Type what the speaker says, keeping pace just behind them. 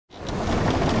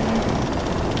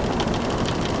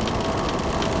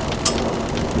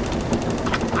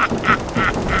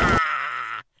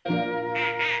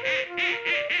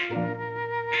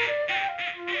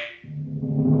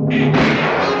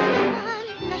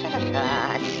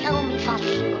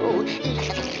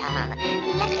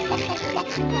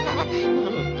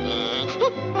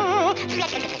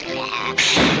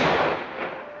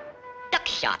Duck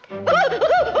shot.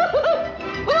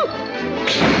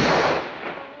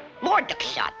 More duck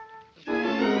shot.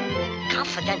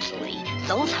 Confidentially,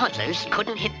 those hunters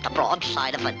couldn't hit the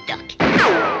broadside of a duck.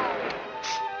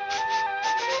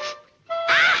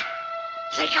 Ah!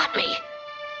 They got me.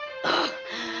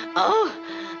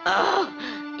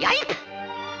 Yipe!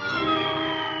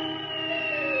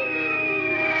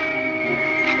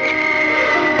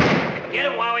 Get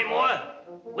him, Wowie Moore.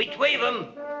 We tweave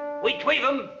him. We tweave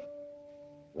him.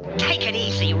 Take it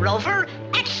easy, Rover.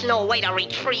 That's no way to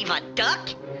retrieve a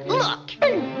duck. Look.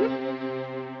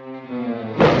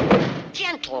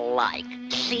 Gentle-like.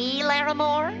 See,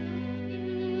 Larimore?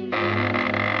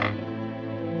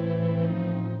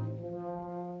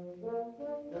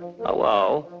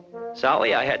 Hello.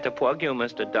 Sorry I had to plug you,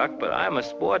 Mr. Duck, but I'm a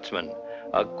sportsman.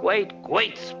 A great,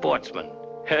 great sportsman.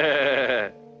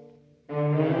 A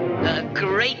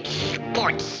great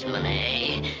sportsman,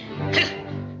 eh?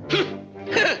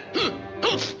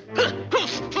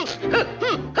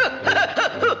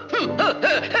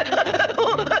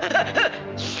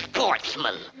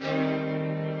 Sportsman.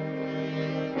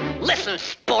 Listen,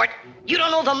 sport, you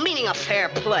don't know the meaning of fair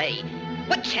play.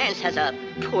 What chance has a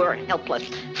poor, helpless,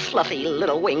 fluffy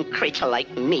little winged creature like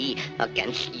me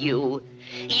against you?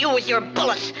 You with your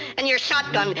bullets, and your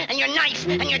shotgun, and your knife,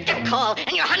 and your duck call,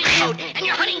 and your hunting coat, and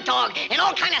your hunting dog, and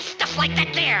all kind of stuff like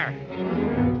that there.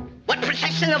 What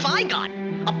protection have I got?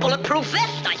 A bulletproof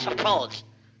vest, I suppose.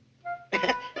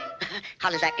 How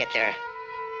does that get there?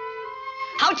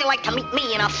 How'd you like to meet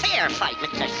me in a fair fight,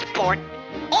 Mr. Sport?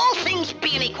 All things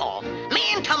being equal,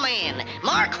 man to man,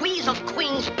 Marquis of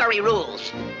Queensberry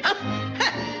rules.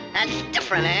 That's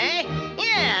different, eh?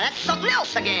 Yeah, that's something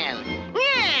else again.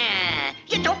 Yeah,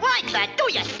 you don't like that, do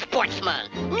you, sportsman?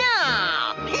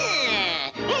 No.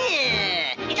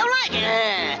 You don't like it,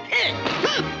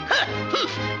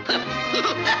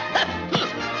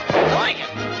 I like it.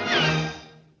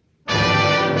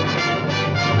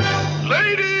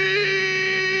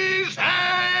 Ladies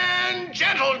and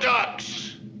gentle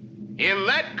ducks, in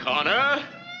that corner...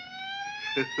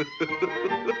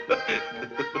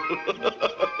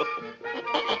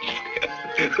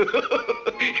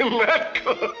 in that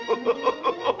corner...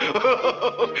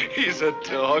 he's a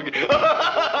dog.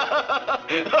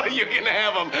 You can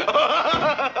have him.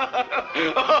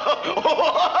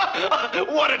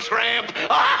 What a tramp.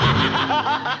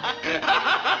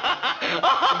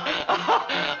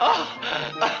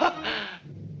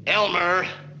 Elmer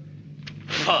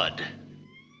Fudd.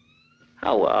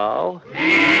 Hello.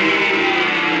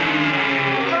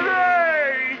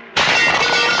 Hooray!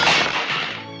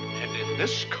 And in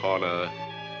this corner,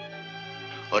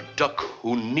 a duck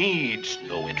who needs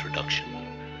no introduction.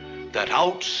 That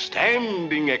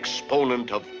outstanding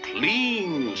exponent of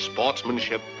clean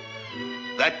sportsmanship.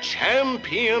 That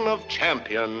champion of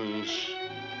champions.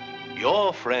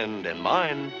 Your friend and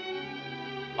mine.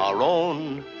 Our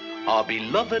own, our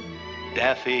beloved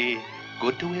Daffy,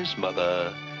 good to his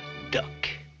mother, Duck.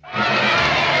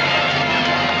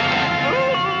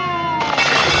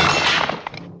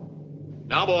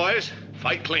 Now, boys,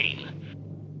 fight clean.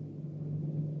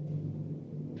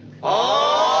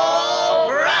 Oh,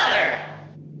 brother!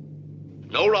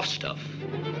 No rough stuff.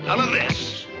 None of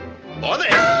this. Or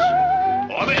this.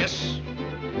 Or this.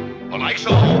 Or like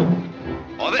so.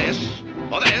 Or this.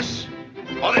 Or this.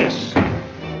 Or this.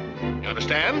 You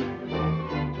understand?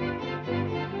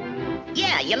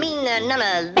 Yeah, you mean none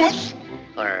of this?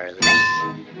 Or this?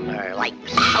 Or like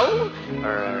so?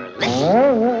 Or this?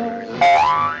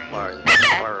 Or this?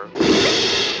 Or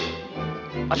this?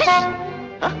 Or this?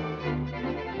 Huh?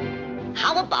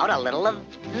 How about a little of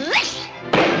this?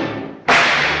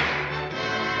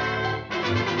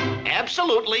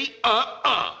 Absolutely,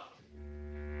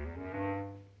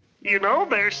 You know,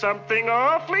 there's something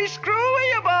awfully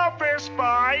screwy about this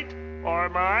fight, or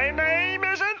my name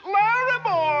isn't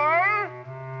Larimore,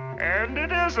 and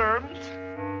it isn't.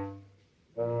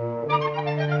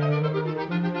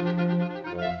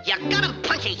 You got him,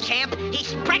 Punchy Champ.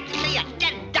 He's practically a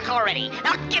dead duck already.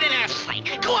 Now get in there and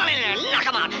fight. Go on in there, knock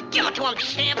him out. Give it to him,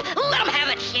 Champ. Let him have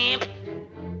it, Champ.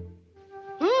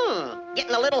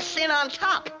 Getting a little thin on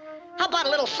top. How about a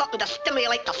little something to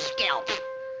stimulate the scalp?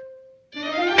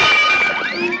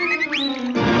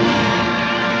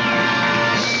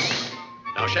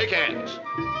 Now shake hands.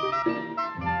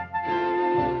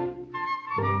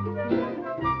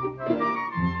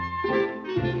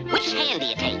 Which hand do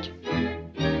you take?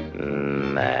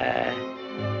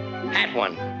 That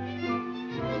one.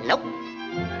 Nope.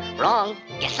 Wrong.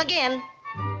 Guess again.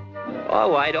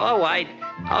 All right, all right.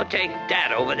 I'll take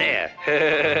that over there.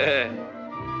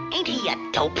 Ain't he a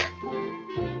dope?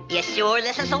 You sure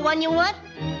this is the one you want?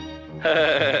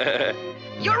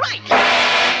 You're right.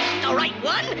 It's the right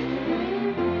one.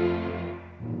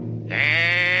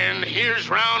 And here's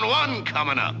round one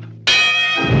coming up.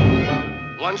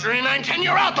 139.10,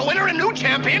 you're out. The winner and new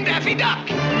champion, Daffy Duck.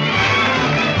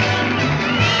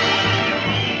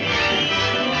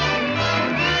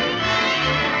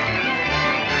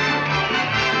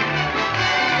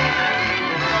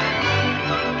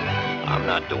 I'm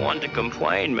not the one to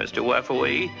complain, Mr.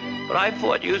 Wefferly, but I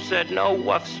thought you said no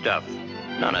wuff stuff.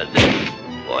 None of this,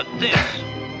 or this,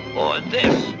 or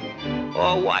this,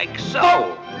 or like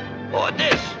so, or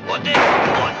this, or this,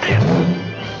 or this.